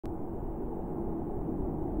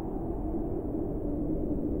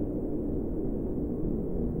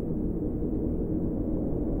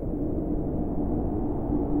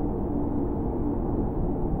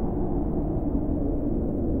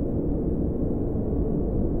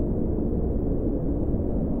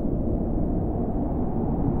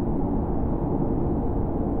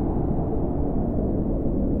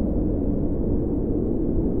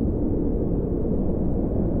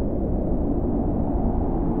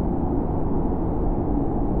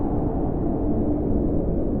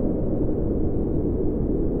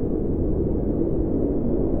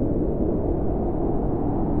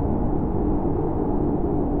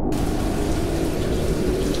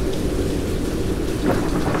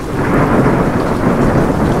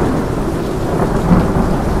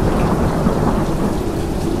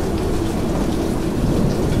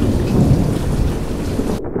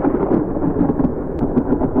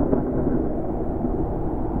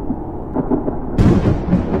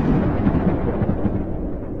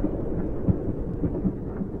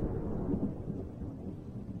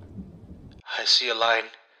see a line.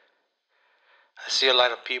 I see a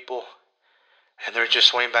line of people, and they're just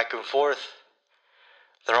swaying back and forth.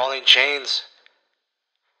 They're all in chains.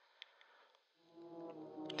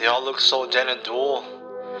 They all look so dead and dull,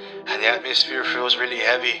 and the atmosphere feels really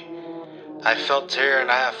heavy. I felt terror and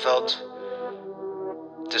I have felt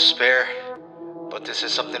despair, but this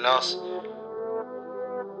is something else.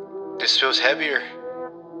 This feels heavier.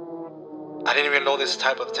 I didn't even know this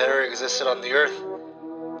type of terror existed on the earth.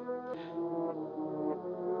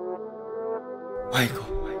 Michael,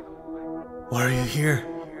 why are you here?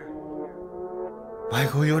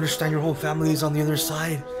 Michael, you understand your whole family is on the other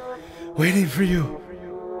side, waiting for you.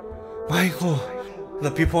 Michael,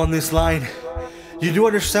 the people on this line, you do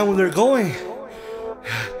understand where they're going?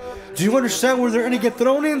 Do you understand where they're going to get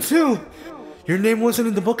thrown into? Your name wasn't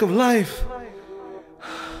in the book of life.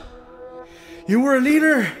 You were a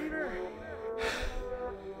leader.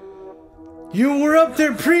 You were up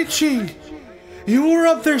there preaching. You were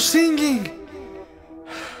up there singing.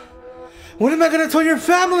 What am I going to tell your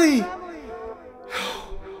family?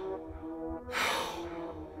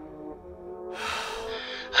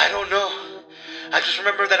 I don't know. I just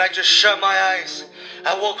remember that I just shut my eyes.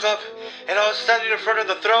 I woke up and I was standing in front of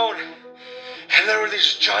the throne. And there were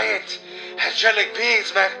these giant, angelic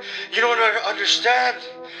beings, man. You don't understand.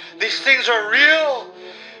 These things are real.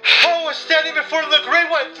 I was standing before the great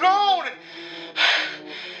white throne.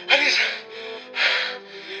 And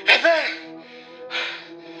then,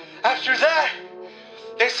 after that,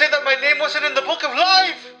 they said that my name wasn't in the book of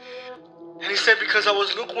life. And he said because I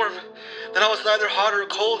was lukewarm, that I was neither hot or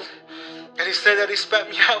cold. And he said that he spat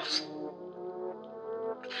me out.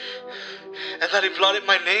 And that he blotted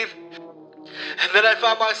my name. And then I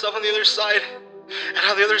found myself on the other side. And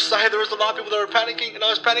on the other side there was a lot of people that were panicking. And I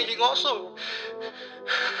was panicking also.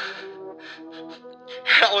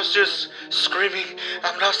 And I was just screaming,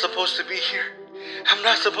 I'm not supposed to be here. I'm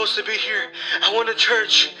not supposed to be here. I went to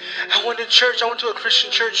church. I went to a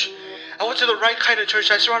Christian church. I went to the right kind of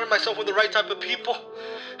church. I surrounded myself with the right type of people.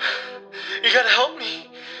 You gotta help me.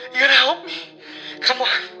 You gotta help me. Come on.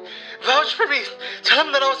 Vouch for me. Tell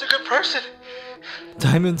them that I was a good person.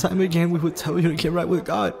 Time and time again, we would tell you to get right with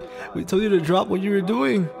God. We told you to drop what you were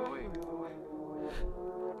doing.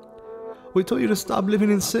 We told you to stop living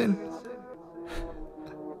in sin.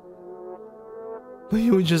 But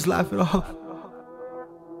you would just laugh it off.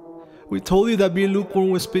 We told you that being lukewarm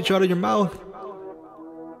would spit you out of your mouth.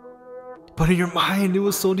 But in your mind, it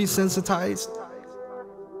was so desensitized.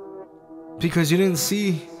 Because you didn't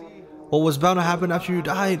see what was bound to happen after you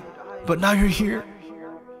died. But now you're here.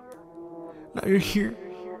 Now you're here.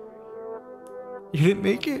 You didn't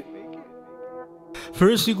make it.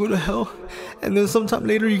 First you go to hell, and then sometime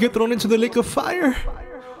later you get thrown into the lake of fire.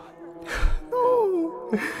 No,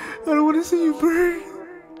 I don't want to see you burn.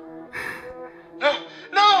 No,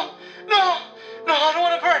 I don't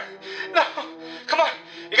want to burn. No, come on.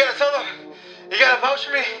 You gotta tell them. You gotta vouch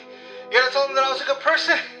for me. You gotta tell them that I was a good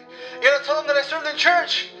person. You gotta tell them that I served in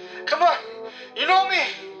church. Come on. You know me.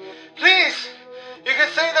 Please. You can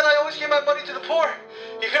say that I always give my money to the poor.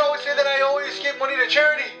 You can always say that I always give money to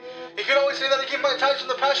charity. You can always say that I give my tithes when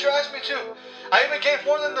the pastor asked me to. I even gave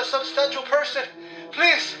more than the substantial person.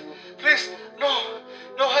 Please. No,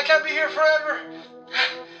 I can't be here forever.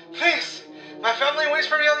 Please. My family waits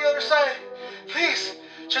for me on the other side. Please.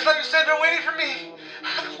 Just like you said, they're waiting for me.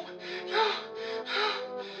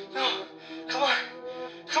 No. Come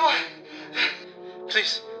on.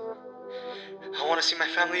 Please. I want to see my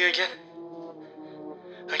family again.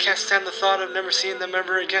 I can't stand the thought of never seeing them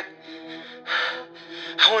ever again.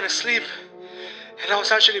 I want to sleep. And I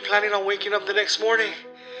was actually planning on waking up the next morning.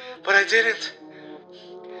 But I didn't.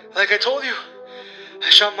 Like I told you, I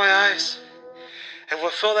shut my eyes. And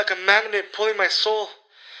what felt like a magnet pulling my soul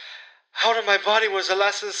out of my body was the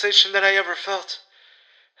last sensation that I ever felt.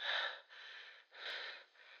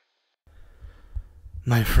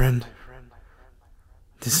 My friend,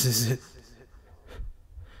 this is it.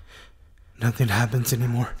 Nothing happens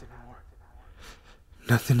anymore.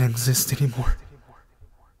 Nothing exists anymore.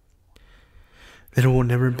 There will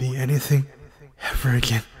never be anything ever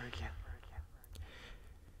again.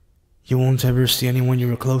 You won't ever see anyone you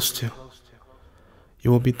were close to. You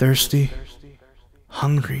will be thirsty,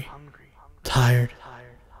 hungry, tired,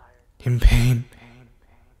 in pain,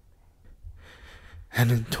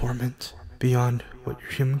 and in torment beyond what your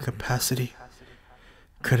human capacity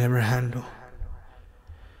could ever handle,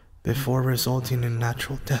 before resulting in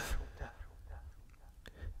natural death.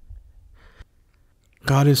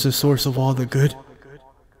 God is the source of all the good,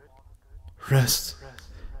 rest,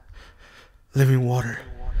 living water,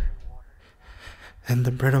 and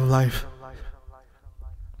the bread of life.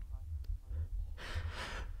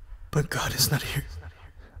 But God is not here.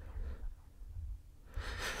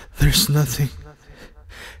 There's nothing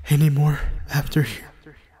anymore after here.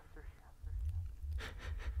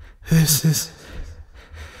 This is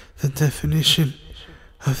the definition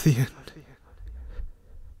of the end.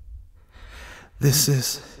 This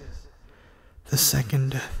is the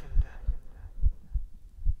second death.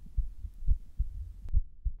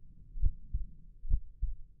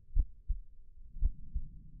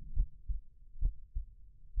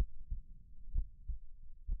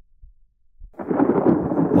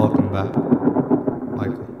 Welcome back,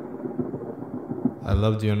 Michael. I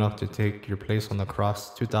loved you enough to take your place on the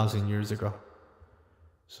cross 2,000 years ago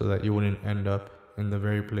so that you wouldn't end up in the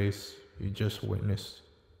very place you just witnessed.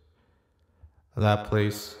 That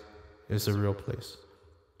place is a real place.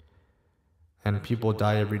 And people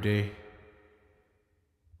die every day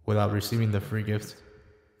without receiving the free gift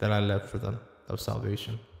that I left for them of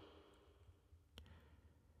salvation.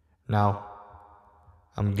 Now,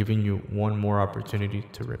 I'm giving you one more opportunity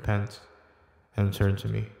to repent and turn to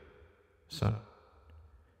me, son.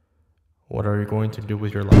 What are you going to do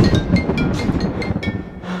with your life?